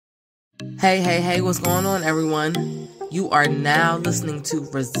Hey, what's going on, everyone? You are now listening to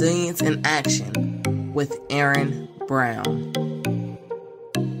Resilience in Action with Aaron Brown.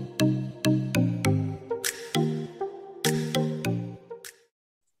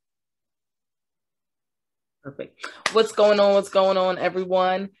 Perfect. What's going on,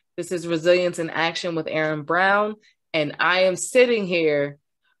 everyone? This is Resilience in Action with Aaron Brown, and I am sitting here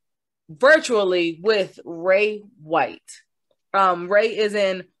virtually with Ray White. Ray is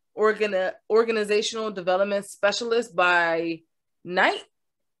an organizational development specialist by night.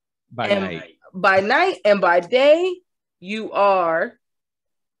 By night and by day, you are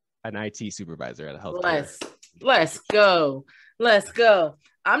an IT supervisor at a healthcare. Let's go.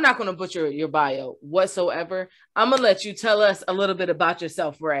 I'm not going to butcher your bio whatsoever. I'm going to let you tell us a little bit about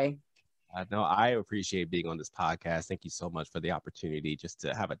yourself, Ray. No, I appreciate being on this podcast. Thank you so much for the opportunity just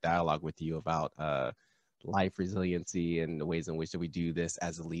to have a dialogue with you about life resiliency and the ways in which we do this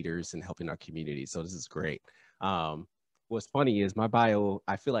as leaders and helping our community. So this is great. What's funny is my bio,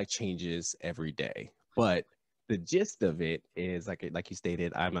 I feel like changes every day, but the gist of it is like you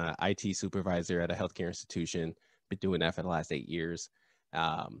stated, I'm an IT supervisor at a healthcare institution, been doing that for the last 8 years.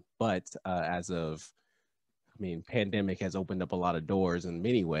 But as of, pandemic has opened up a lot of doors in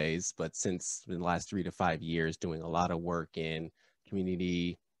many ways, but since the last 3 to 5 years, doing a lot of work in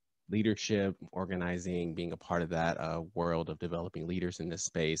community leadership, organizing, being a part of that world of developing leaders in this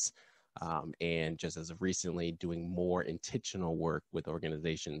space. And just as of recently, doing more intentional work with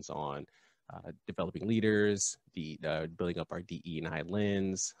organizations on developing leaders, building up our DE&I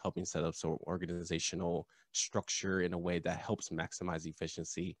lens, helping set up some organizational structure in a way that helps maximize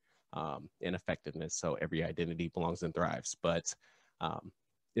efficiency and effectiveness. So every identity belongs and thrives. But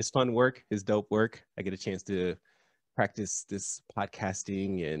it's fun work, it's dope work. I get a chance to practice this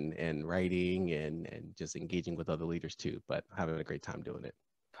podcasting and writing and just engaging with other leaders too, but having a great time doing it.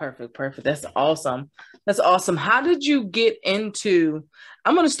 Perfect. That's awesome. How did you get into,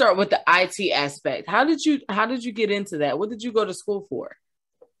 I'm going to start with the IT aspect. How did you get into that? What did you go to school for?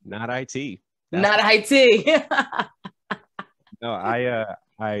 Not IT. Not IT. No,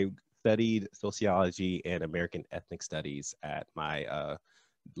 I studied sociology and American ethnic studies at my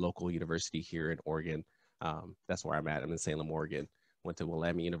local university here in Oregon. That's where I'm at. I'm in Salem, Oregon. Went to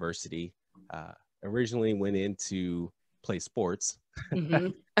Willamette University. Originally went in to play sports. Mm-hmm.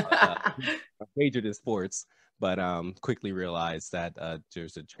 Majored in sports, but quickly realized that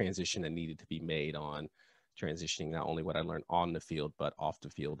there's a transition that needed to be made on transitioning not only what I learned on the field, but off the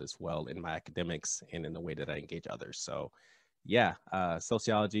field as well in my academics and in the way that I engage others. So yeah,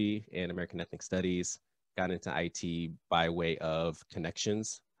 sociology and American ethnic studies, got into IT by way of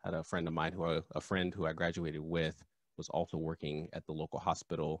connections. Had a friend of mine a friend who I graduated with was also working at the local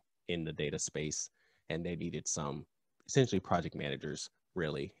hospital in the data space, and they needed some essentially project managers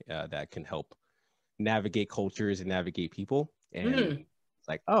really that can help navigate cultures and navigate people. And it's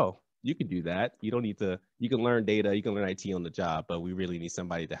like, oh, you can do that. You don't need to, you can learn data, you can learn IT on the job, but we really need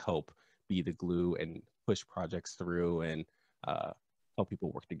somebody to help be the glue and push projects through and help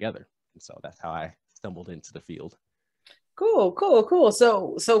people work together. And so that's how I stumbled into the field. Cool.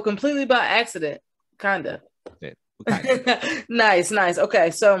 So completely by accident, kind of. Nice.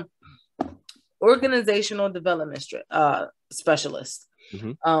 Okay, so organizational development specialist.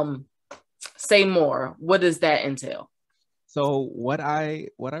 Mm-hmm. Say more. What does that entail? So what I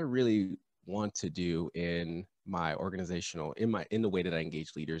really want to do in my organizational, in the way that I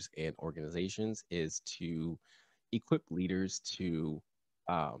engage leaders and organizations is to equip leaders to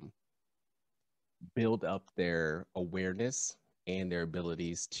build up their awareness and their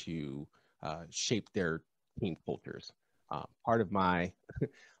abilities to shape their team cultures. Part of my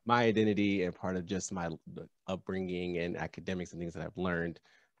my identity and part of just my upbringing and academics and things that I've learned,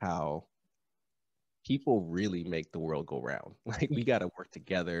 how people really make the world go round. Like, we got to work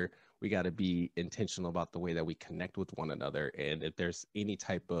together. We got to be intentional about the way that we connect with one another. And if there's any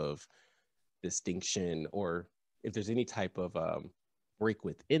type of distinction or if there's any type of break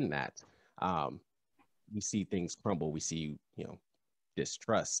within that, we see things crumble. We see,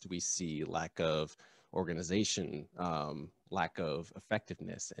 distrust. We see lack of organization, lack of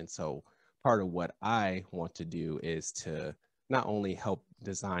effectiveness. And so part of what I want to do is to not only help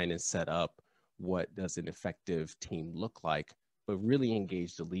design and set up what does an effective team look like, but really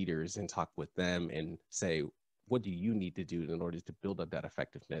engage the leaders and talk with them and say, what do you need to do in order to build up that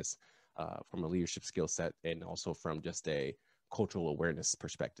effectiveness from a leadership skill set and also from just a cultural awareness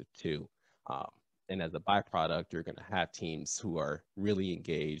perspective too. And as a byproduct, you're going to have teams who are really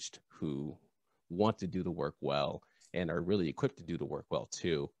engaged, who want to do the work well, and are really equipped to do the work well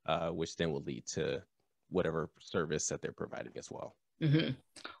too, which then will lead to whatever service that they're providing as well. Mm-hmm.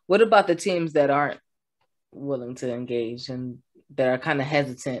 What about the teams that aren't willing to engage and that are kind of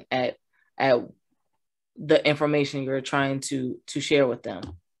hesitant at the information you're trying to share with them?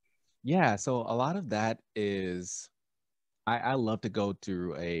 Yeah, so a lot of that is I love to go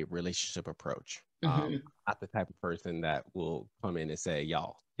through a relationship approach. Mm-hmm. Not the type of person that will come in and say,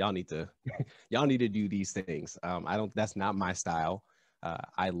 y'all need to y'all need to do these things. I don't that's not my style.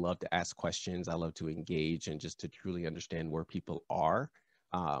 I love to ask questions. I love to engage and just to truly understand where people are.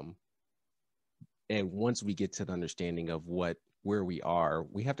 Um, and once we get to the understanding of where we are,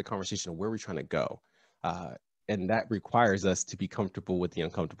 we have the conversation of where we're trying to go. Uh, and that requires us to be comfortable with the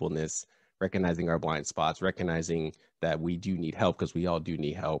uncomfortableness, recognizing our blind spots, recognizing that we do need help because we all do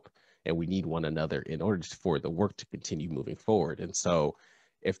need help and we need one another in order for the work to continue moving forward. And so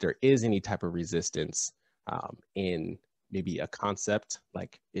if there is any type of resistance in maybe a concept,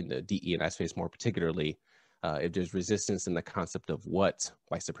 like in the DE&I space more particularly, if there's resistance in the concept of what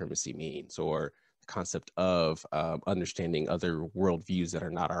white supremacy means, or the concept of understanding other worldviews that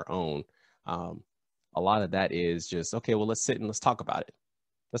are not our own, a lot of that is just, okay, well, let's sit and let's talk about it.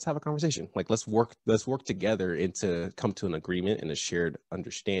 Let's have a conversation. Like, let's work together and to come to an agreement and a shared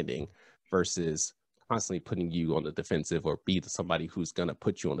understanding versus constantly putting you on the defensive or be somebody who's going to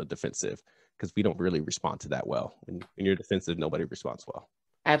put you on the defensive, because we don't really respond to that well. When you're defensive, nobody responds well.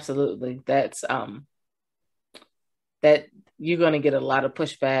 Absolutely. That's that you're going to get a lot of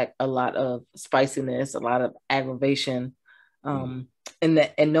pushback, a lot of spiciness, a lot of aggravation. And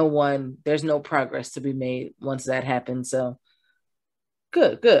there's no progress to be made once that happens. So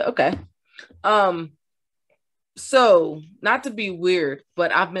good. Okay. So not to be weird,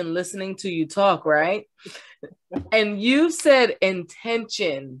 but I've been listening to you talk, right? And you said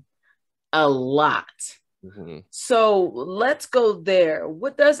intention a lot. Mm-hmm. So let's go there.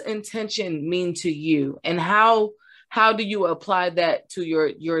 What does intention mean to you, and how do you apply that to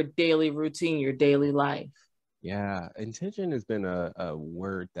your daily routine, your daily life? Yeah, intention has been a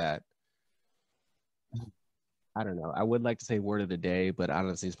word that, I don't know, I would like to say word of the day, but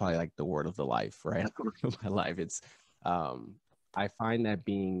honestly, it's probably like the word of the life, right? The word of my life. It's I find that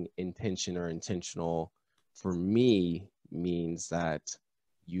being intention or intentional for me means that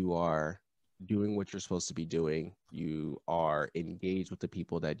you are doing what you're supposed to be doing. You are engaged with the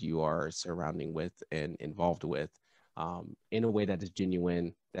people that you are surrounding with and involved with, in a way that is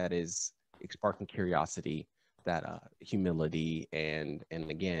genuine, that is sparking curiosity, that humility, and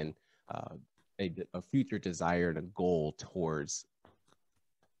again, a future desire and a goal towards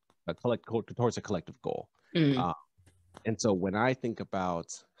a collective goal. Mm-hmm. And so when I think about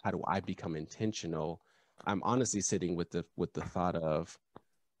how do I become intentional, I'm honestly sitting with the thought of,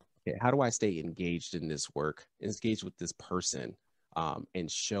 okay, how do I stay engaged in this work, engaged with this person,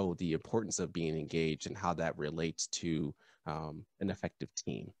 and show the importance of being engaged and how that relates to an effective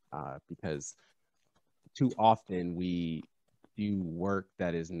team? Because too often we do work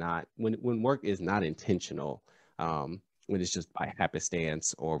that is not, when work is not intentional, when it's just by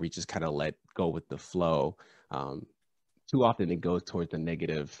happenstance or we just kind of let go with the flow, too often it goes towards the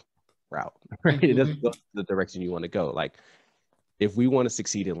negative route, right? Mm-hmm. It doesn't go the direction you want to go. Like, if we want to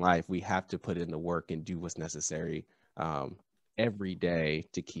succeed in life, we have to put in the work and do what's necessary every day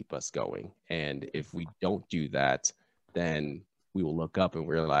to keep us going. And if we don't do that, then we will look up and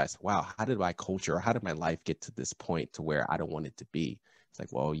realize, wow, how did my culture, or how did my life get to this point to where I don't want it to be? It's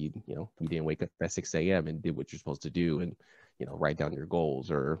like, well, you didn't wake up at 6 a.m. and did what you're supposed to do, and, write down your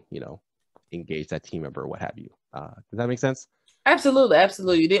goals, or, engage that team member or what have you. Does that make sense? Absolutely.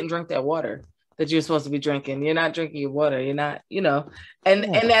 You didn't drink that water that you're supposed to be drinking. You're not drinking your water. You're not, and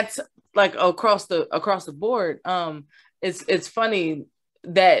that's like across the board. It's funny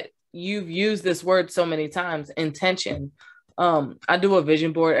that you've used this word so many times, intention. I do a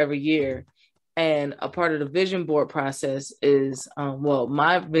vision board every year, and a part of the vision board process is,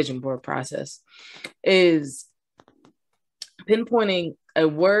 my vision board process is pinpointing a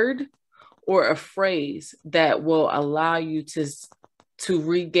word or a phrase that will allow you to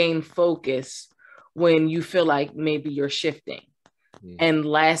regain focus when you feel like maybe you're shifting. Mm. And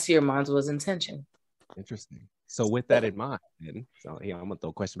last year, mine was intention. Interesting. So with that in mind, I'm gonna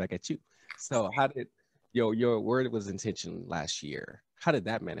throw a question back at you. So how did your word was intention last year? How did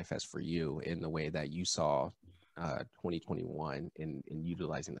that manifest for you in the way that you saw 2021 in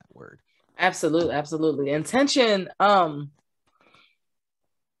utilizing that word? Absolutely. Intention.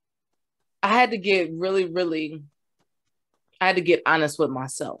 I had to get honest with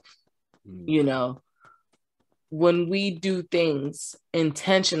myself. Mm. When we do things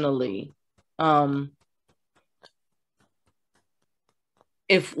intentionally, let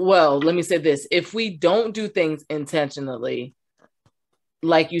me say this, if we don't do things intentionally,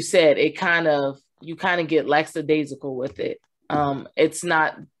 like you said, you kind of get lackadaisical with it. It's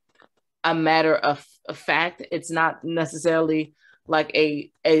not a matter of fact. It's not necessarily like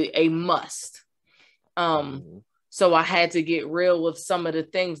a must. So I had to get real with some of the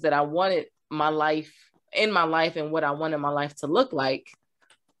things that I wanted my life and what I wanted my life to look like.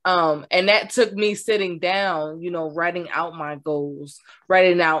 And that took me sitting down, writing out my goals,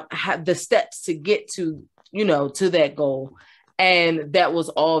 writing out the steps to get to, to that goal. And that was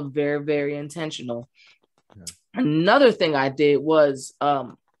all very, very intentional. Yeah. Another thing I did was,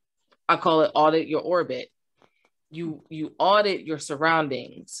 I call it audit your orbit. You audit your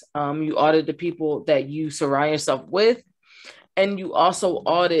surroundings. You audit the people that you surround yourself with, and you also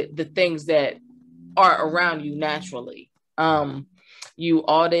audit the things that are around you naturally. You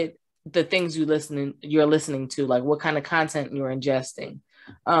audit the things you're listening to, like what kind of content you're ingesting,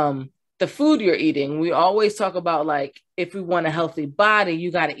 the food you're eating. We always talk about, like, if we want a healthy body,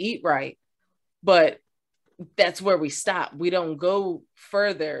 you got to eat right, but that's where we stop. We don't go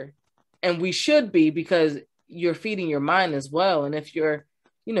further, and we should be, because you're feeding your mind as well. And if you're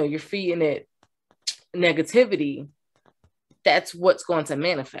feeding it negativity, that's what's going to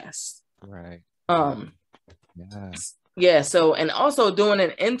manifest. Right. Yeah. So, and also doing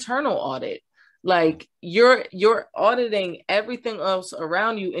an internal audit, like you're auditing everything else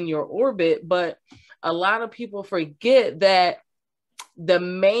around you in your orbit, but a lot of people forget that the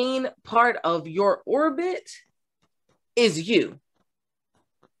main part of your orbit is you.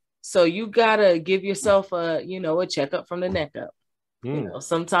 So you gotta give yourself a checkup from the neck up.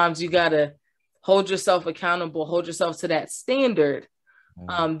 Sometimes you gotta hold yourself accountable, hold yourself to that standard,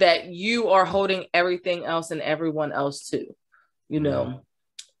 that you are holding everything else and everyone else to.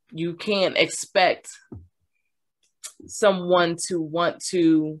 You can't expect someone to want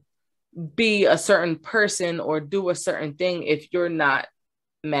to be a certain person or do a certain thing if you're not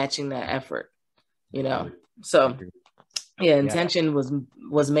matching that effort, So yeah, intention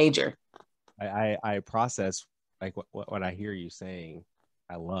was major. I process, like, what I hear you saying.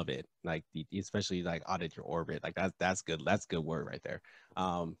 I love it. Like, especially like audit your orbit. Like that's good. That's good word right there.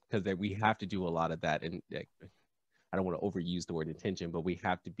 Because we have to do a lot of that. And I don't want to overuse the word intention, but we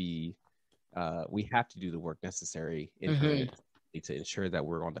have to do the work necessary to ensure that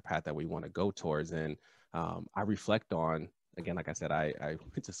we're on the path that we want to go towards. And I reflect on, again, like I said, I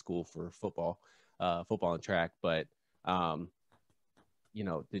went to school for football and track, but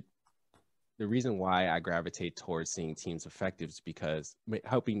the reason why I gravitate towards seeing teams effective is because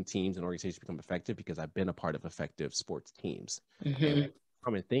helping teams and organizations become effective, because I've been a part of effective sports teams. And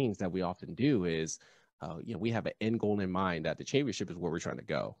common things that we often do is, we have an end goal in mind that the championship is where we're trying to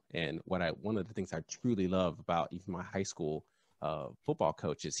go. And one of the things I truly love about even my high school football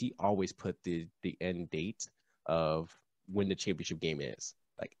coach is he always put the end date of when the championship game is.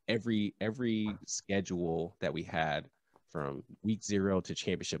 Like every schedule that we had from week 0 to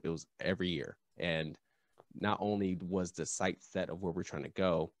championship, it was every year. And not only was the site set of where we're trying to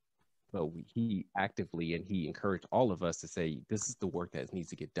go, but he actively, and he encouraged all of us to say, this is the work that needs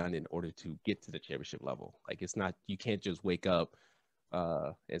to get done in order to get to the championship level. Like, it's not, you can't just wake up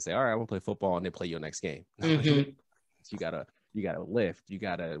and say, all right, I want to play football, and then play your next game. You gotta lift, you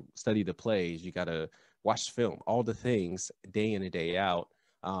gotta study the plays, you gotta watch film, all the things day in and day out.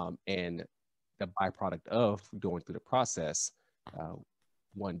 And the byproduct of going through the process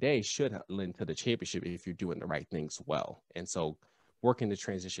one day should lend to the championship if you're doing the right things well. And so working to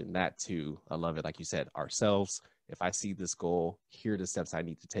transition that to, I love it, like you said, ourselves. If I see this goal, here are the steps I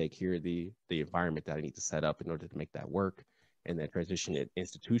need to take, here are the environment that I need to set up in order to make that work, and then transition it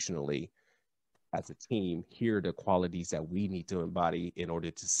institutionally as a team. Here are the qualities that we need to embody in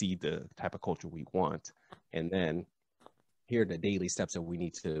order to see the type of culture we want. And then here are the daily steps that we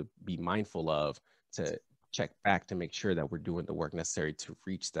need to be mindful of to check back to make sure that we're doing the work necessary to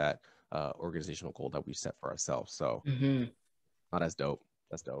reach that organizational goal that we set for ourselves. So that's dope.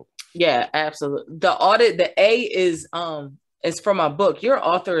 That's dope. Yeah, absolutely. The audit, the A is from my book. You're an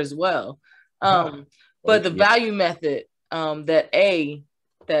author as well. But the value method, that A,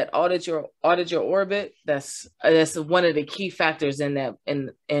 that audit your orbit, that's one of the key factors in that,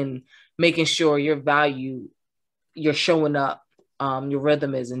 in making sure your value, you're showing up, your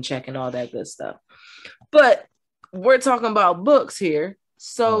rhythm is in check and all that good stuff. But we're talking about books here.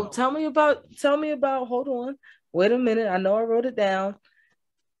 So tell me about, hold on, wait a minute. I know I wrote it down.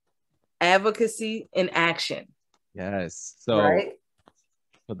 Advocacy in Action. Yes. So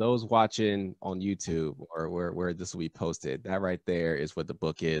for those watching on YouTube or where this will be posted, that right there is what the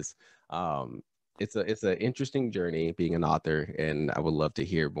book is. It's an interesting journey being an author, and I would love to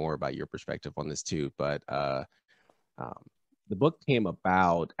hear more about your perspective on this too. But the book came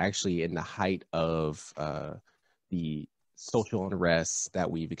about actually in the height of the social unrest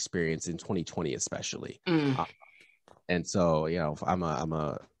that we've experienced in 2020, especially. And so, you know, I'm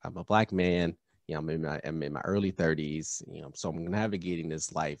a Black man. You know, I'm in my early 30s. You know, so I'm navigating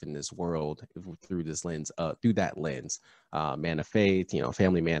this life in this world through this lens, through that lens. Man of faith, you know,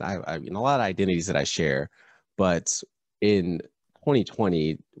 family man. I you know, a lot of identities that I share, but in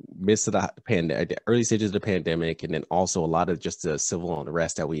 2020, midst of the pandemic, early stages of the pandemic, and then also a lot of just the civil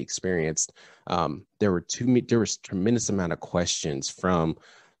unrest that we experienced, there was tremendous amount of questions from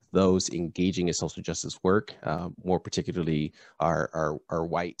those engaging in social justice work, more particularly our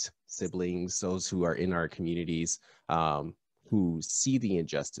white siblings, those who are in our communities, who see the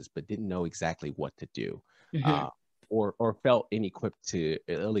injustice but didn't know exactly what to do, or felt ill-equipped to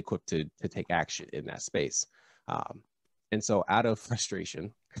take action in that space. And so out of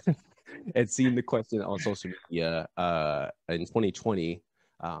frustration and seeing the question on social media in 2020,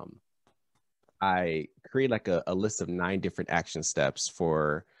 I create like a list of 9 different action steps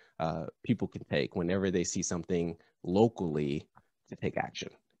for people can take whenever they see something locally to take action.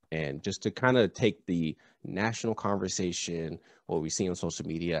 And just to kind of take the national conversation, what we see on social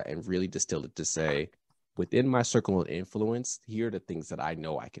media, and really distill it to say, within my circle of influence, here are the things that I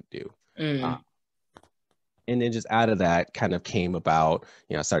know I can do. And then just out of that kind of came about,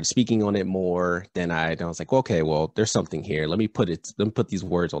 you know, I started speaking on it more. Then I was like, okay, well, there's something here. Let me put these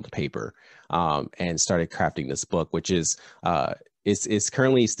words on the paper, and started crafting this book, which is it's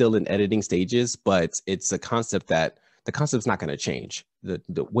currently still in editing stages, but it's a concept that the concept's not going to change.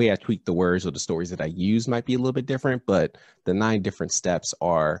 The way I tweak the words or the stories that I use might be a little bit different, but the 9 different steps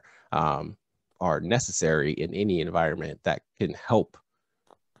are necessary in any environment that can help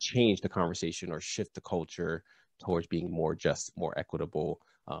change the conversation or shift the culture towards being more just, more equitable,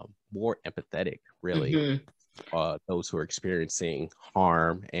 more empathetic, really. Those who are experiencing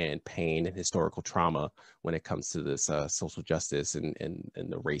harm and pain and historical trauma when it comes to this social justice and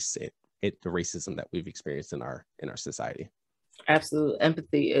the the racism that we've experienced in our society. Absolute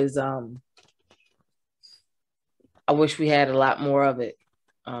empathy is I wish we had a lot more of it.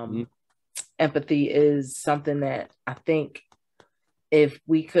 Empathy is something that I think if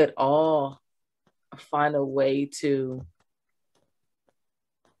we could all find a way to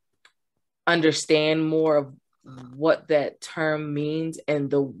understand more of what that term means and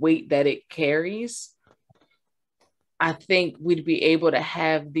the weight that it carries, I think we'd be able to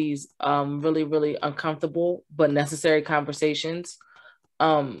have these really, really uncomfortable but necessary conversations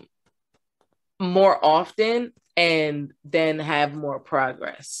more often, and then have more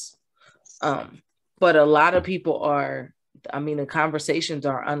progress. But a lot of people are, the conversations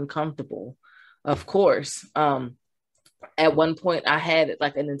are uncomfortable, of course. At one point I had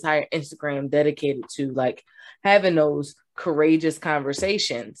like an entire Instagram dedicated to like having those courageous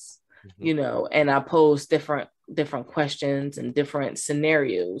conversations, you know, and I posed different questions and different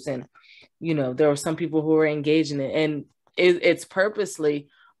scenarios. And, you know, there were some people who were engaged in it, and it's purposely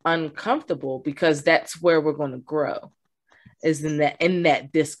uncomfortable because that's where we're going to grow, is in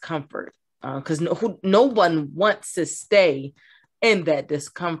that discomfort. Because no one wants to stay in that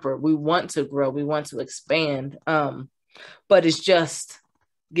discomfort. We want to grow, we want to expand, but it's just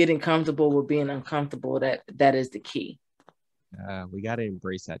getting comfortable with being uncomfortable that is the key. We got to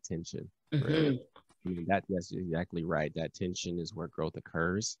embrace that tension. Really. I mean, that's exactly right. That tension is where growth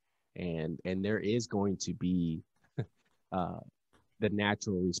occurs, and there is going to be the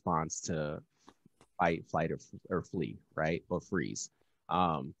natural response to fight, flight, or flee, right, or freeze.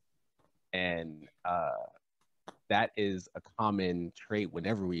 And that is a common trait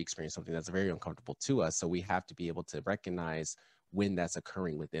whenever we experience something that's very uncomfortable to us. So we have to be able to recognize when that's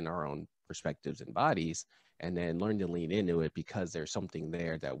occurring within our own perspectives and bodies, and then learn to lean into it because there's something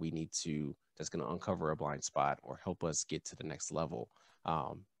there that we need to, that's going to uncover a blind spot or help us get to the next level.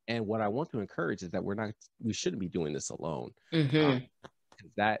 And what I want to encourage is that we shouldn't be doing this alone.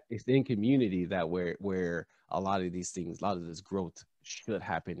 That it's in community that where a lot of these things, a lot of this growth should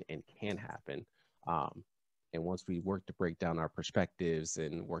happen and can happen. And once we work to break down our perspectives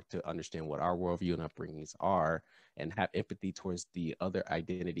and work to understand what our worldview and upbringings are, and have empathy towards the other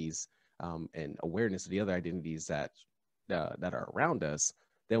identities, and awareness of the other identities that are around us,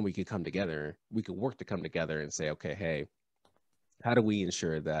 then we can come together. We can work to come together and say, okay, hey, how do we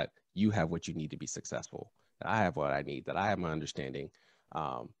ensure that you have what you need to be successful? That I have what I need, that I have my understanding,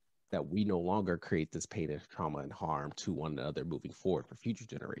 that we no longer create this pain and trauma and harm to one another moving forward for future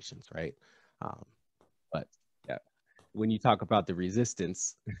generations, right? But yeah, when you talk about the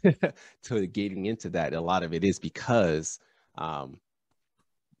resistance to getting into that, a lot of it is because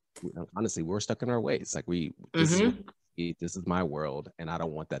honestly, we're stuck in our ways. Like this is This is my world, and I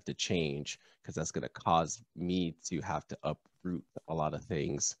don't want that to change, because that's going to cause me to have to uproot a lot of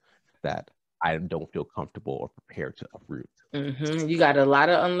things that I don't feel comfortable or prepared to uproot. Mm-hmm. You got a lot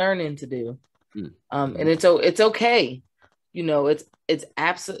of unlearning to do. Mm-hmm. And it's okay. You know, it's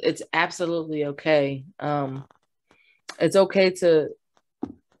absolutely okay. It's okay to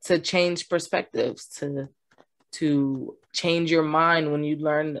change perspectives, to change your mind when you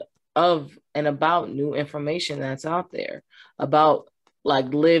learn of and about new information that's out there, about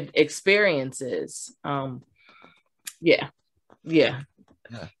like lived experiences. Yeah.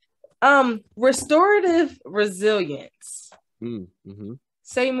 Restorative resilience. Mm-hmm.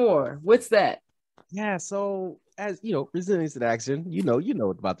 Say more. What's that? Yeah, so as you know, resilience in action, you know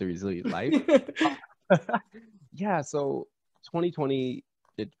about the resilient life. Yeah, so 2020,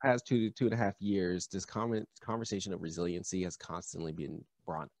 the past 2.5 years, this conversation of resiliency has constantly been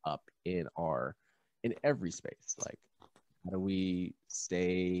brought up in every space. Like, how do we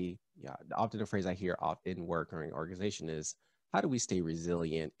stay? Yeah, often the phrase I hear in work or in organization is, how do we stay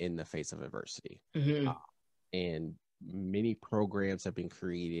resilient in the face of adversity? Mm-hmm. And many programs have been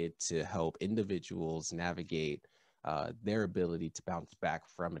created to help individuals navigate their ability to bounce back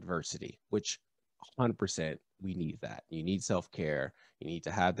from adversity, which 100% we need that. You need self-care. You need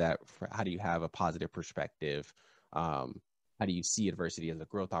to have that. How do you have a positive perspective? How do you see adversity as a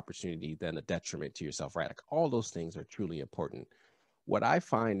growth opportunity than a detriment to yourself, right? Like, all those things are truly important. What I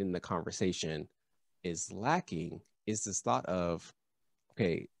find in the conversation is lacking is this thought of,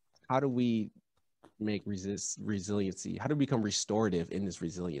 okay, how do we make resiliency? How do we become restorative in this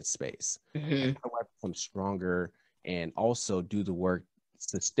resilient space? Mm-hmm. Like, how do I become stronger and also do the work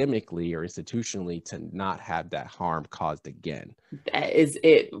systemically or institutionally to not have that harm caused again? That is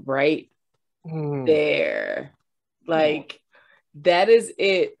it right there. Like, that is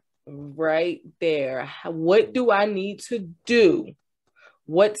it right there. What do I need to do?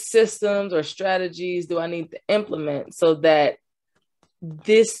 What systems or strategies do I need to implement so that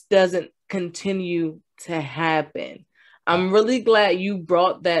this doesn't continue to happen? I'm really glad you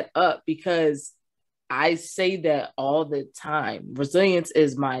brought that up, because I say that all the time. Resilience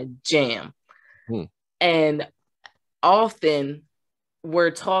is my jam. And often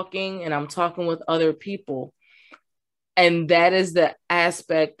we're talking and I'm talking with other people, and that is the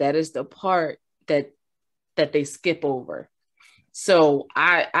aspect, that is the part that they skip over. So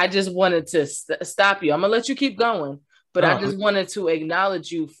I just wanted to stop you. I'm gonna let you keep going, but I just wanted to acknowledge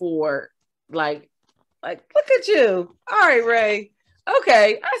you for like look at you. All right, Ray.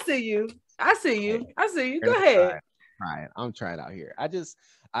 Okay, I see you. Go ahead. Right. I'm trying out here. I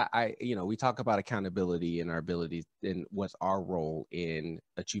we talk about accountability and our ability and what's our role in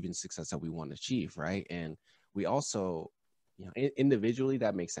achieving success that we want to achieve, right? And we also, individually,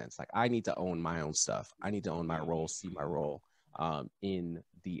 that makes sense. Like, I need to own my own stuff. I need to own my role, see my role in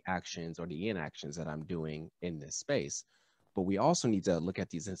the actions or the inactions that I'm doing in this space. But we also need to look at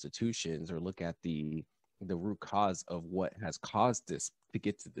these institutions, or look at the root cause of what has caused this to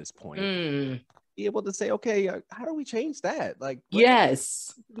get to this point. Be able to say, okay, how do we change that? Like, what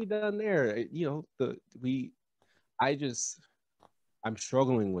yes, can be done there? I'm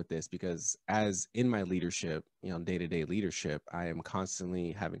struggling with this, because as in my leadership, day-to-day leadership, I am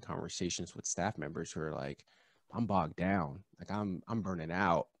constantly having conversations with staff members who are like, I'm bogged down. Like, I'm burning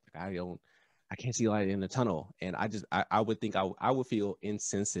out. Like, I can't see light in the tunnel. And I would think I would feel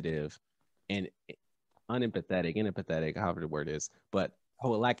insensitive and unempathetic, however the word is, but I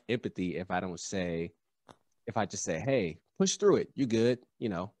would lack empathy if I just say, hey, push through it. You good.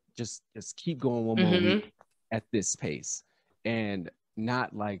 Just keep going one more week at this pace, and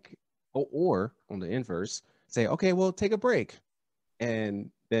not like, or on the inverse, say, okay, well, take a break. And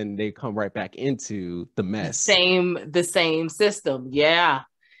then they come right back into the mess. The same system. Yeah.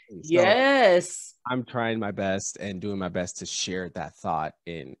 So, yes. I'm trying my best and doing my best to share that thought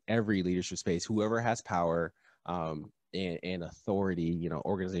in every leadership space. Whoever has power and authority,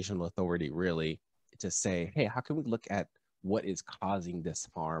 organizational authority, really, to say, hey, how can we look at what is causing this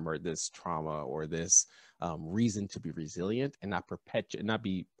harm or this trauma or this reason to be resilient, and not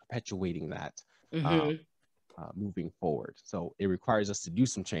be perpetuating that moving forward. So it requires us to do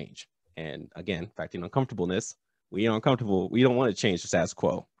some change. And again, factoring uncomfortableness, we are uncomfortable. We don't want to change the status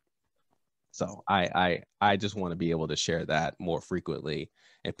quo. So I just want to be able to share that more frequently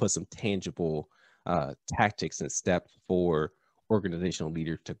and put some tangible tactics and steps for organizational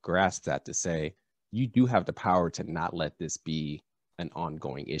leaders to grasp that, to say, you do have the power to not let this be an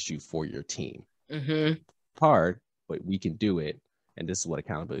ongoing issue for your team. Hard, but we can do it. And this is what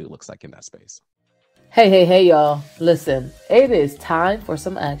accountability looks like in that space. Hey, y'all. Listen, it is time for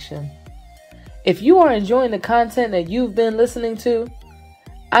some action. If you are enjoying the content that you've been listening to,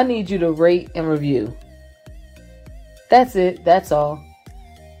 I need you to rate and review. That's it. That's all.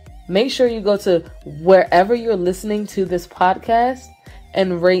 Make sure you go to wherever you're listening to this podcast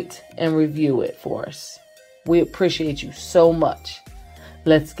and rate and review it for us. We appreciate you so much.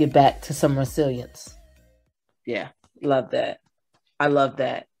 Let's get back to some resilience. Yeah, love that. I love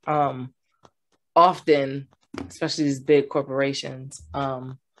that. Often, especially these big corporations,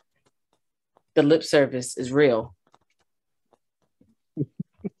 the lip service is real.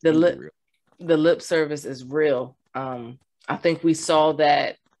 The lip service is real. I think we saw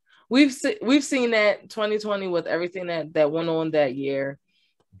that. We've seen that 2020 with everything that went on that year,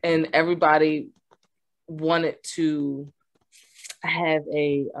 and everybody wanted to have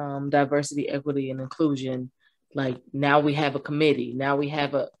a diversity, equity, and inclusion. Like, now we have a committee. Now we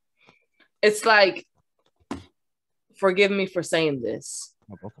have it's like, forgive me for saying this,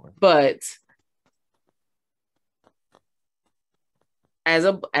 but as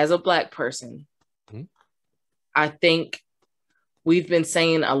a Black person, I think we've been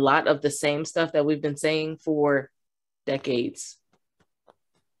saying a lot of the same stuff that we've been saying for decades.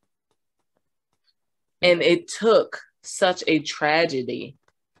 And it took such a tragedy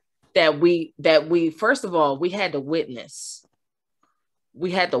that we first of all, we had to witness.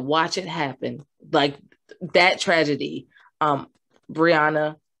 We had to watch it happen. Like, that tragedy,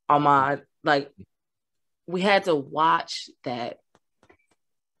 Breonna, Ahmaud, like, we had to watch that.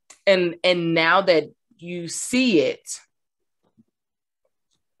 And now that you see it,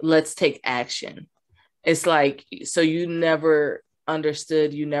 let's take action. It's like, so you never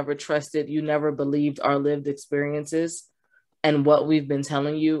understood, you never trusted, you never believed our lived experiences and what we've been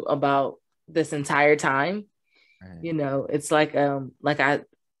telling you about this entire time. Right. You know, it's like I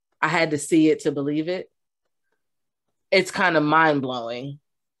had to see it to believe it. It's kind of mind-blowing.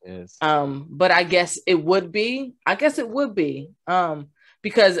 Yes. But I guess it would be.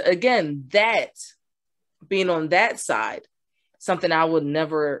 Because again, that being on that side, something I would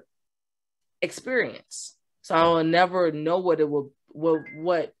never experience. So I will never know what it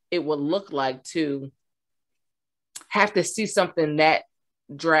would look like to have to see something that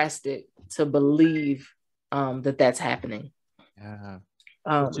drastic to believe that that's happening. Yeah.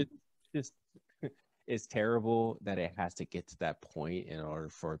 It's terrible that it has to get to that point in order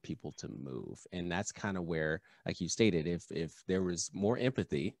for people to move. And that's kind of where, like you stated, if there was more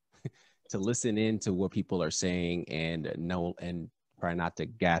empathy to listen in to what people are saying and try not to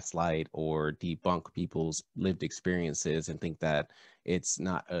gaslight or debunk people's lived experiences and think that it's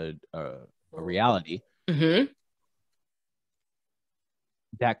not a reality,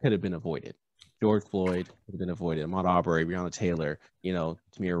 that could have been avoided. George Floyd could have been avoided. Ahmaud Arbery, Breonna Taylor,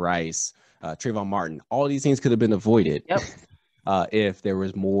 Tamir Rice, Trayvon Martin. All these things could have been avoided if there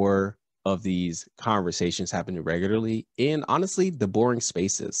was more of these conversations happening regularly in, honestly, the boring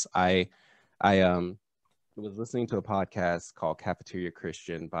spaces. I was listening to a podcast called Cafeteria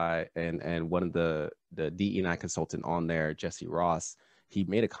Christian and one of the DE&I consultant on there, Jesse Ross, he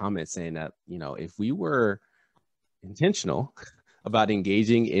made a comment saying that, if we were intentional about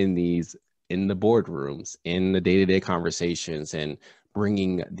engaging in the boardrooms, in the day-to-day conversations and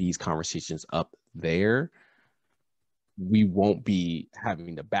bringing these conversations up there, we won't be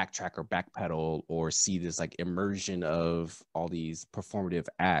having to backtrack or backpedal or see this like immersion of all these performative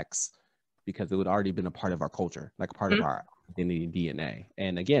acts, because it would already been a part of our culture, like a part of our identity and DNA.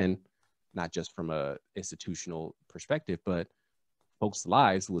 And again, not just from a institutional perspective, but folks'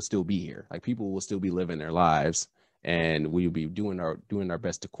 lives will still be here. Like, people will still be living their lives, and we'll be doing our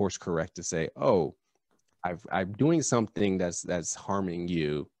best to course correct to say, oh, I'm doing something that's harming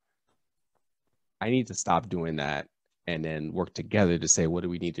you. I need to stop doing that, and then work together to say, what do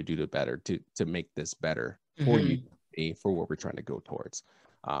we need to do to make this better for you, for what we're trying to go towards.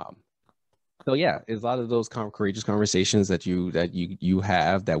 So yeah, it's a lot of those courageous conversations that you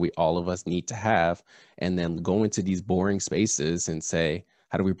have, that all of us need to have, and then go into these boring spaces and say,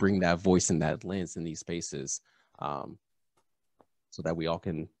 how do we bring that voice and that lens in these spaces, so that we all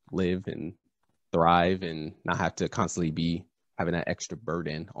can live and thrive and not have to constantly be having that extra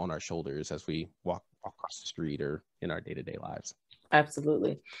burden on our shoulders as we walk across the street or in our day-to-day lives.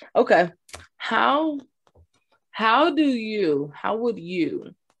 Absolutely. Okay. How would you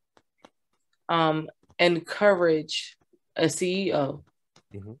encourage a CEO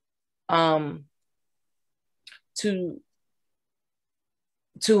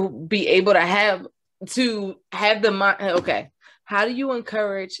to be able to have the mind? Okay. How do you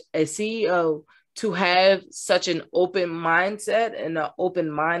encourage a CEO to have such an open mindset and an open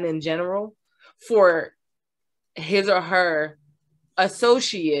mind in general for his or her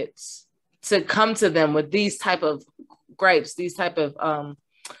associates to come to them with these type of gripes, these type of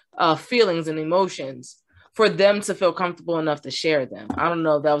feelings and emotions, for them to feel comfortable enough to share them. I don't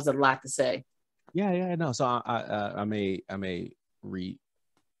know. That was a lot to say. Yeah, no. So I may read.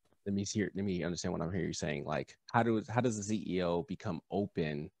 Let me understand what I'm hearing you saying. Like, how does the CEO become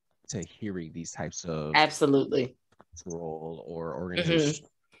open to hearing these types of absolutely role or organization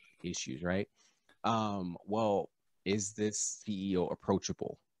issues, right? Well, is this CEO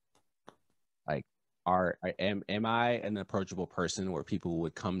approachable? Like, am I an approachable person where people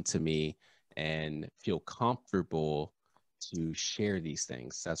would come to me and feel comfortable to share these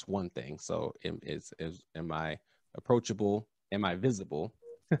things? That's one thing. So am I approachable? Am I visible?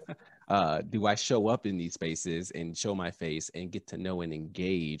 Do I show up in these spaces and show my face and get to know and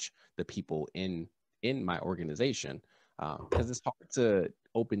engage the people in my organization? Because it's hard to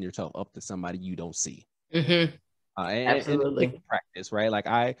open yourself up to somebody you don't see. Absolutely. And practice, right? Like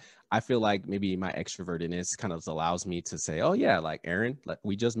I feel like maybe my extrovertedness kind of allows me to say, oh yeah, like Aaron, like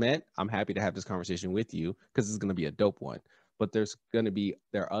we just met. I'm happy to have this conversation with you because it's going to be a dope one. But there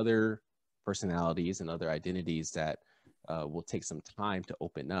are other personalities and other identities that will take some time to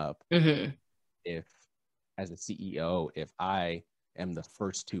open up. If as a CEO, if I am the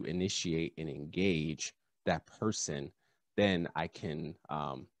first to initiate and engage that person, then I can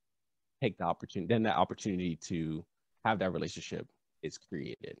take the opportunity, then that opportunity to have that relationship is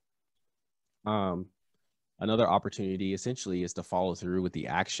created. Another opportunity essentially is to follow through with the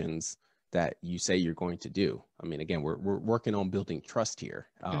actions that you say you're going to do. I mean, again, we're working on building trust here.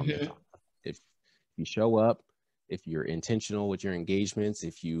 If you show up, if you're intentional with your engagements,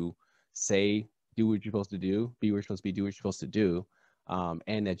 if you say, do what you're supposed to do, be where you're supposed to be, do what you're supposed to do,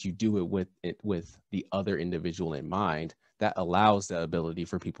 and that you do it with the other individual in mind, that allows the ability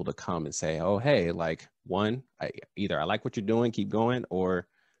for people to come and say, oh, hey, like either I like what you're doing, keep going, or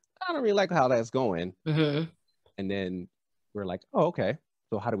I don't really like how that's going. And then we're like, oh, okay.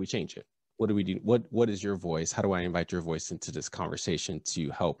 So how do we change it? What do we do? What is your voice? How do I invite your voice into this conversation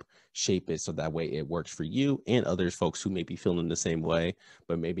to help shape it so that way it works for you and others, folks who may be feeling the same way,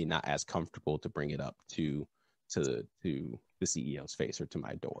 but maybe not as comfortable to bring it up to the CEO's face or to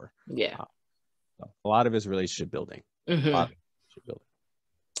my door. Yeah. So a lot of it's relationship building. Love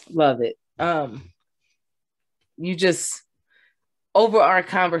it. You just, over our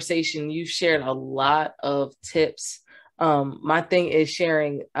conversation, you shared a lot of tips. My thing is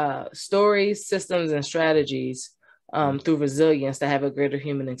sharing stories, systems, and strategies through resilience to have a greater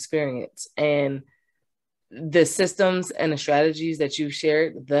human experience. And the systems and the strategies that you've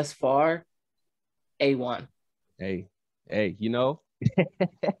shared thus far, A1. Hey, you know,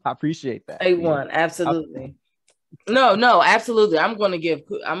 I appreciate that. A1, absolutely. No, absolutely. I'm gonna give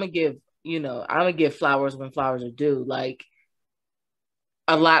flowers when flowers are due. Like,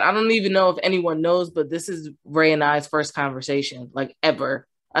 a lot. I don't even know if anyone knows, but this is Ray and I's first conversation, like, ever.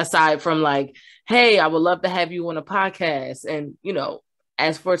 Aside from like, hey, I would love to have you on a podcast. And,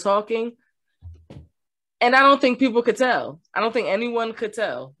 as for talking, and I don't think people could tell. I don't think anyone could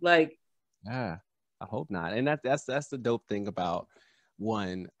tell. Like, yeah, I hope not. And that's the dope thing about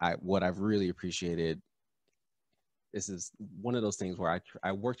what I've really appreciated. This is one of those things where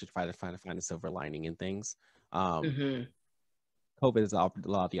I work to try to find a silver lining in things. COVID has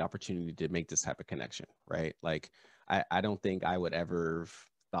allowed the opportunity to make this type of connection, right? Like, I don't think I would ever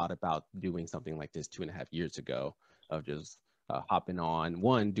thought about doing something like this 2.5 years ago, of just hopping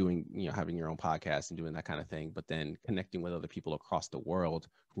on, doing, having your own podcast and doing that kind of thing, but then connecting with other people across the world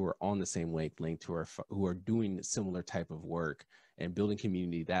who are on the same wavelength, who are doing similar type of work and building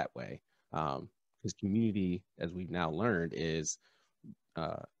community that way. Because community, as we've now learned,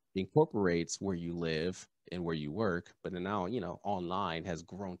 incorporates where you live and where you work, but then now, online has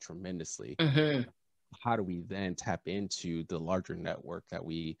grown tremendously. How do we then tap into the larger network that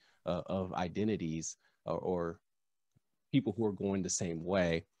we of identities or people who are going the same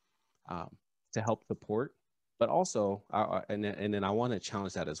way to help support? But also, and then I want to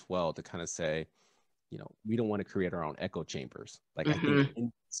challenge that as well, to kind of say, we don't want to create our own echo chambers. Like, I think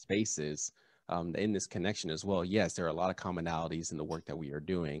in spaces, in this connection as well, yes, there are a lot of commonalities in the work that we are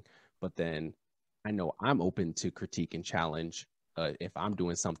doing, but then I know I'm open to critique and challenge if I'm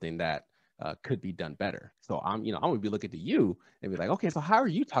doing something that could be done better. So I'm going to be looking to you and be like, okay, so how are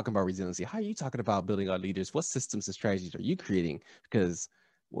you talking about resiliency? How are you talking about building our leaders? What systems and strategies are you creating? Because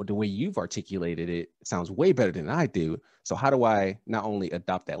the way you've articulated it sounds way better than I do. So how do I not only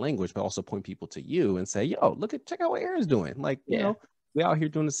adopt that language, but also point people to you and say, yo, check out what Aaron's doing. Like, we out here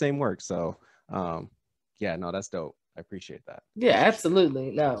doing the same work. So yeah, no, that's dope. I appreciate that. Yeah,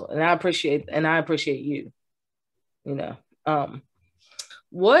 absolutely. No, and I appreciate you.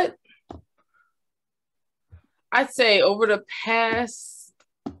 What I'd say over the past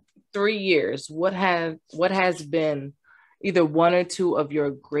 3 years, what has been either one or two of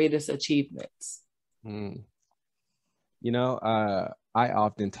your greatest achievements? Hmm. You know, I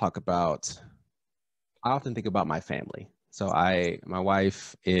often think about my family. So my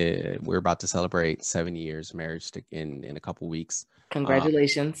wife, we're about to celebrate 7 years marriage in a couple weeks. Uh,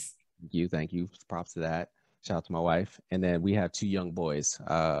 Congratulations. thank you. Props to that. Shout out to my wife. And then we have two young boys,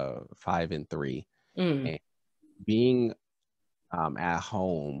 5 and 3. Mm. And being at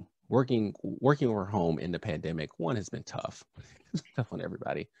home, working from home in the pandemic, one has been tough. It's been tough on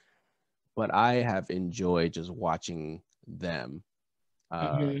everybody. But I have enjoyed just watching them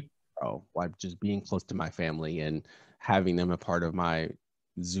uh, Mhm. like just being close to my family and having them a part of my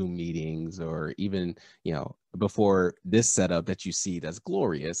Zoom meetings, or even, before this setup that you see that's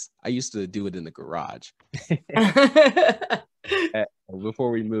glorious, I used to do it in the garage.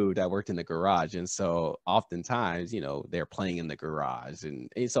 Before we moved, I worked in the garage. And so oftentimes, they're playing in the garage. And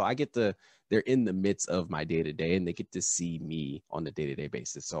so they're in the midst of my day to day, and they get to see me on the day to day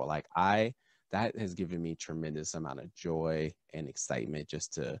basis. So like that has given me tremendous amount of joy and excitement,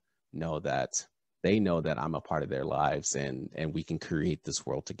 just to know that they know that I'm a part of their lives, and we can create this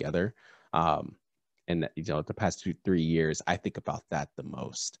world together. And the past 2-3 years, I think about that the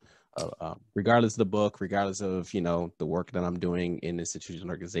most. Regardless of the book, regardless of the work that I'm doing in institutions and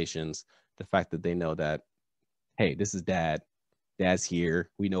organizations, the fact that they know that, hey, this is Dad. Dad's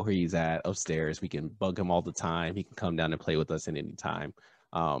here. We know where he's at upstairs. We can bug him all the time. He can come down and play with us at any time.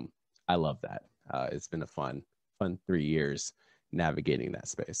 I love that. It's been a fun 3 years navigating that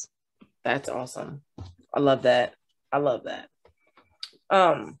space. That's awesome. I love that. I love that.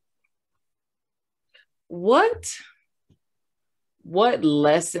 Um, what what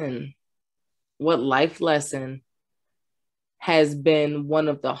lesson, what life lesson has been one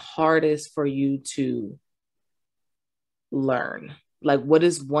of the hardest for you to learn? Like, what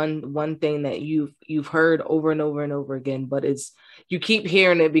is one thing that you've heard over and over and over again, but it's you keep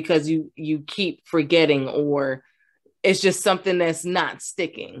hearing it because you keep forgetting, or it's just something that's not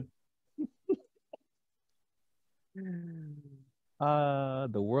sticking? The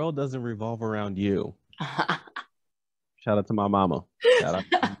world doesn't revolve around you. Shout out to my mama. Shout out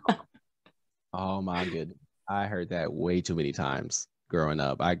to my mama. Oh my goodness. I heard that way too many times growing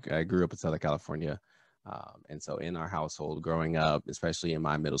up. I grew up in Southern California. And so in our household growing up, especially in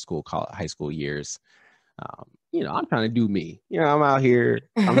my middle school, high school years, I'm trying to do me. I'm out here,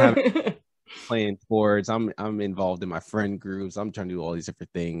 playing sports. I'm involved in my friend groups. I'm trying to do all these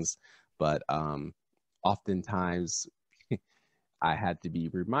different things. But oftentimes I had to be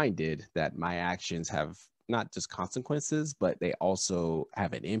reminded that my actions have not just consequences, but they also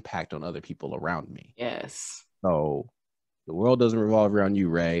have an impact on other people around me. Yes. So the world doesn't revolve around you,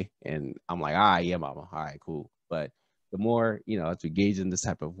 Ray. And I'm like, yeah, mama. All right, cool. But the more, as we engage in this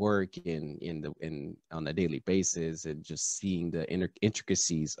type of work in on a daily basis, and just seeing the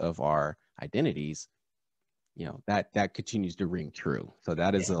intricacies of our identities, that continues to ring true. So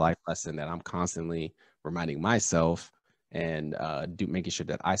that is a life lesson that I'm constantly reminding myself, and making sure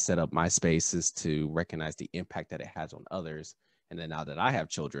that I set up my spaces to recognize the impact that it has on others. And then now that I have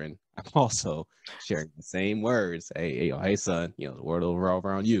children, I'm also sharing the same words. Hey, son, the world will revolve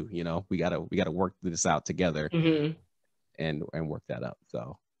around you. We gotta work this out together, Mm-hmm. and work that up.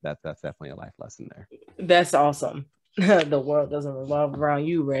 So that's definitely a life lesson there. That's awesome. The world doesn't revolve around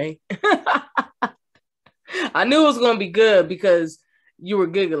you, Ray. I knew it was going to be good because you were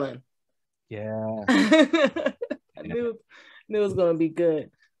giggling. Yeah. I knew it was going to be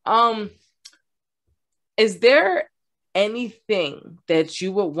good. Is there anything that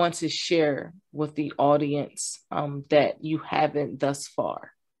you would want to share with the audience that you haven't thus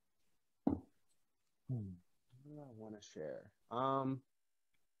far? What do I want to share?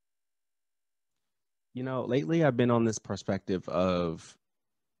 Lately I've been on this perspective of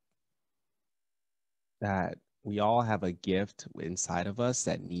that we all have a gift inside of us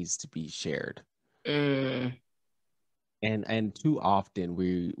that needs to be shared. Mm. And too often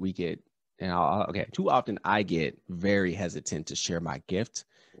we get, too often I get very hesitant to share my gift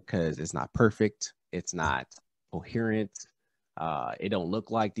because it's not perfect, it's not coherent, it don't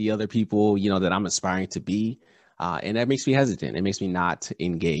look like the other people that I'm aspiring to be, and that makes me hesitant. It makes me not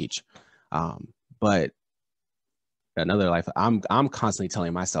engage. But another life, I'm constantly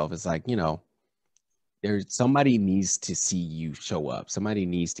telling myself, it's like, there's somebody needs to see you show up. Somebody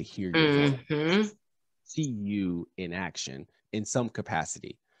needs to hear your voice, see you in action in some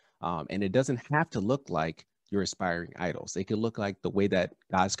capacity. And it doesn't have to look like your aspiring idols. It could look like the way that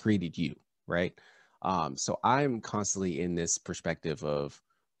God's created you, right? So I'm constantly in this perspective of,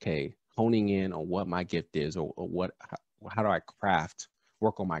 okay, honing in on what my gift is, or how do I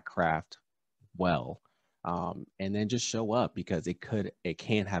work on my craft well, and then just show up, because it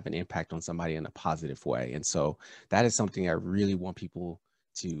can have an impact on somebody in a positive way. And so that is something I really want people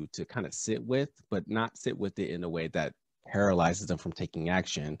to kind of sit with, but not sit with it in a way that paralyzes them from taking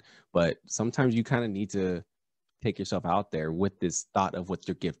action. But sometimes you kind of need to take yourself out there with this thought of what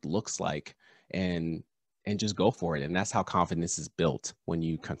your gift looks like, and just go for it. And that's how confidence is built, when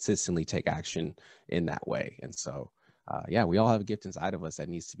you consistently take action in that way. And so yeah, we all have a gift inside of us that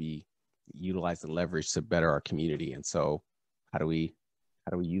needs to be utilized and leveraged to better our community. And so how do we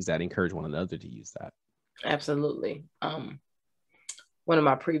use that, encourage one another to use that? Absolutely. One of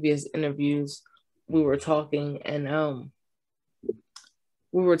my previous interviews, we were talking, and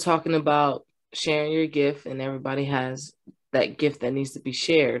we were talking about sharing your gift, and everybody has that gift that needs to be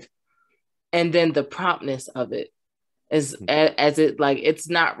shared. And then the promptness of it is as it, like, it's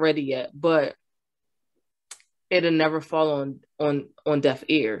not ready yet, but it'll never fall on deaf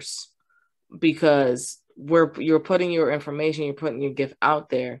ears, because you're putting your information, you're putting your gift out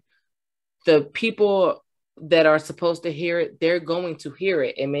there. The people that are supposed to hear it, they're going to hear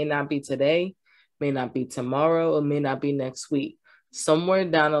it. It may not be today, may not be tomorrow, it may not be next week. Somewhere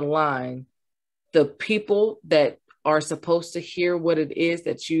down the line, the people that are supposed to hear what it is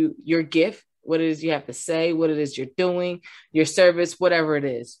that your gift, what it is you have to say, what it is you're doing, your service, whatever it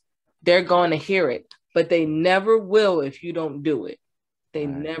is, they're going to hear it, but they never will if you don't do it. They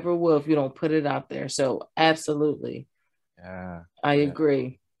never will if you don't put it out there. So absolutely. Yeah. I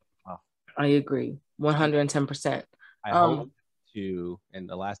agree. Wow. I agree. 110%. I hope to, and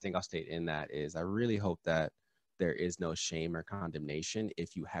the last thing I'll state in that is, I really hope that there is no shame or condemnation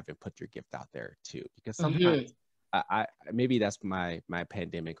if you haven't put your gift out there too, because sometimes I maybe that's my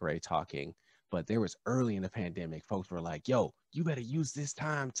pandemic Ray talking, but there was early in the pandemic, folks were like, yo, you better use this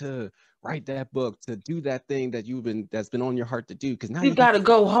time to write that book, to do that thing that's been on your heart to do, because now you got to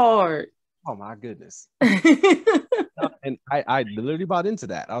go hard. Oh my goodness. And I literally bought into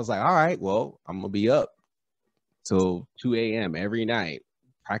that. I was like, all right, well, I'm gonna be up till 2 a.m. every night,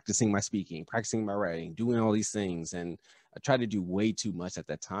 practicing my speaking, practicing my writing, doing all these things. And I tried to do way too much at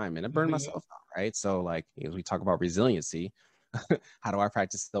that time, and I burned myself out, right? So, like, as we talk about resiliency, how do I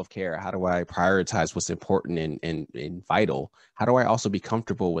practice self-care? How do I prioritize what's important and vital? How do I also be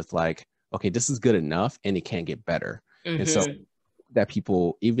comfortable with, like, okay, this is good enough and it can get better? And so that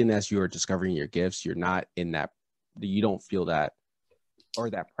people, even as you're discovering your gifts, you're not in that, you don't feel that, or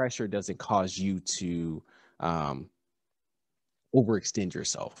that pressure doesn't cause you to overextend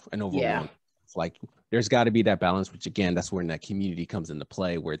yourself and overwhelm. Like, there's got to be that balance, which again, that's when that community comes into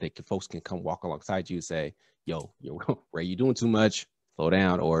play, where folks can come walk alongside you and say, yo, Ray, you doing too much, slow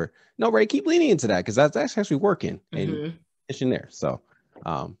down, or no, Ray, keep leaning into that, because that's actually working, and it's in there. So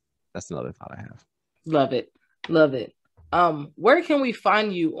that's another thought I have. Love it. Where can we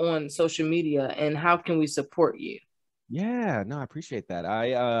find you on social media, and how can we support you? Yeah, no, I appreciate that.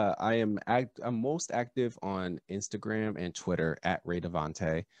 I'm most active on Instagram and Twitter at Ray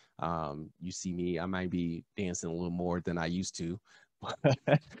Devante. You see me, I might be dancing a little more than I used to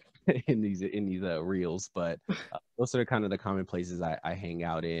in these reels, but those are kind of the common places I hang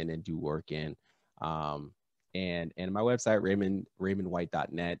out in and do work in. And my website,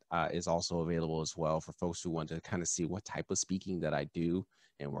 raymondwhite.net, is also available as well for folks who want to kind of see what type of speaking that I do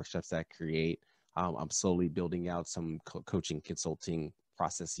and workshops that I create. I'm slowly building out some coaching consulting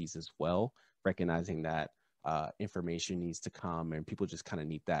processes as well, recognizing that information needs to come and people just kind of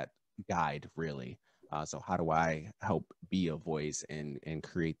need that guide, really. So how do I help be a voice and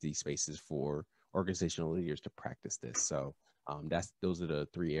create these spaces for organizational leaders to practice this? So those are the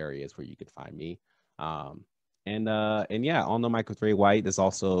three areas where you can find me. And yeah, On the Mic with Ray White is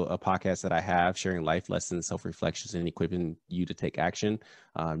also a podcast that I have, sharing life lessons, self-reflections, and equipping you to take action.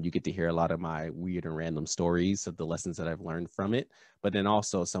 You get to hear a lot of my weird and random stories of the lessons that I've learned from it, but then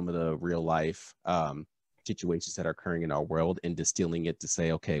also some of the real life situations that are occurring in our world, and distilling it to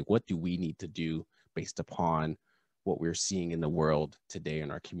say, okay, what do we need to do based upon what we're seeing in the world today,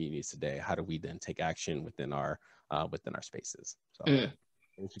 in our communities today? How do we then take action within our spaces? So you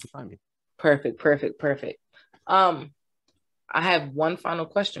can find me. Perfect. I have one final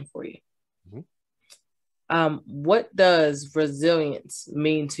question for you. What does resilience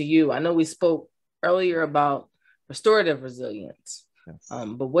mean to you? I know we spoke earlier about restorative resilience,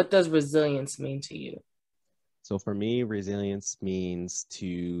 but what does resilience mean to you? So for me, resilience means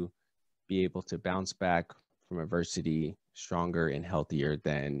to be able to bounce back from adversity stronger and healthier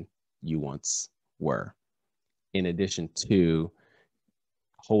than you once were. In addition to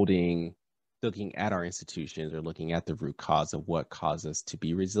looking at our institutions, or looking at the root cause of what caused us to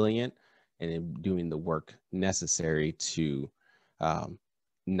be resilient, and then doing the work necessary to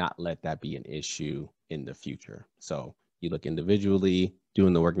not let that be an issue in the future. So you look individually,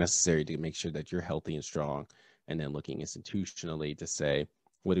 doing the work necessary to make sure that you're healthy and strong, and then looking institutionally to say,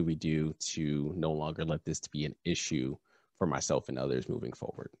 what do we do to no longer let this be an issue for myself and others moving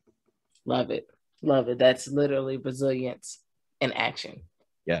forward? Love it. Love it. That's literally resilience in action.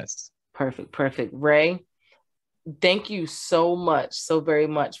 Yes. Perfect. Ray, thank you so very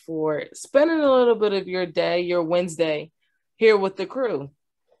much for spending a little bit of your day, your Wednesday, here with the crew.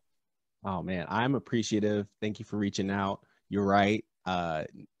 Oh man, I'm appreciative. Thank you for reaching out. You're right. I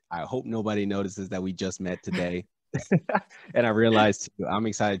hope nobody notices that we just met today. And I realized too, I'm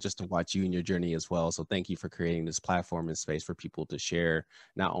excited just to watch you and your journey as well. So thank you for creating this platform and space for people to share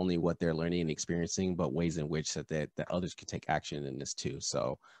not only what they're learning and experiencing, but ways in which that others can take action in this too.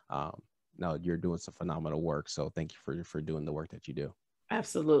 So no, you're doing some phenomenal work. So thank you for doing the work that you do.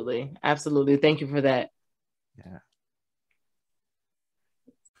 Absolutely. Thank you for that. Yeah.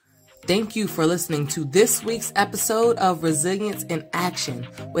 Thank you for listening to this week's episode of Resilience in Action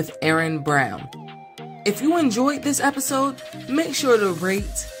with Aaron Brown. If you enjoyed this episode, make sure to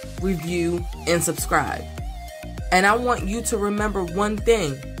rate, review, and subscribe. And I want you to remember one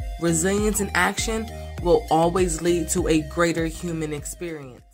thing: resilience in action will always lead to a greater human experience.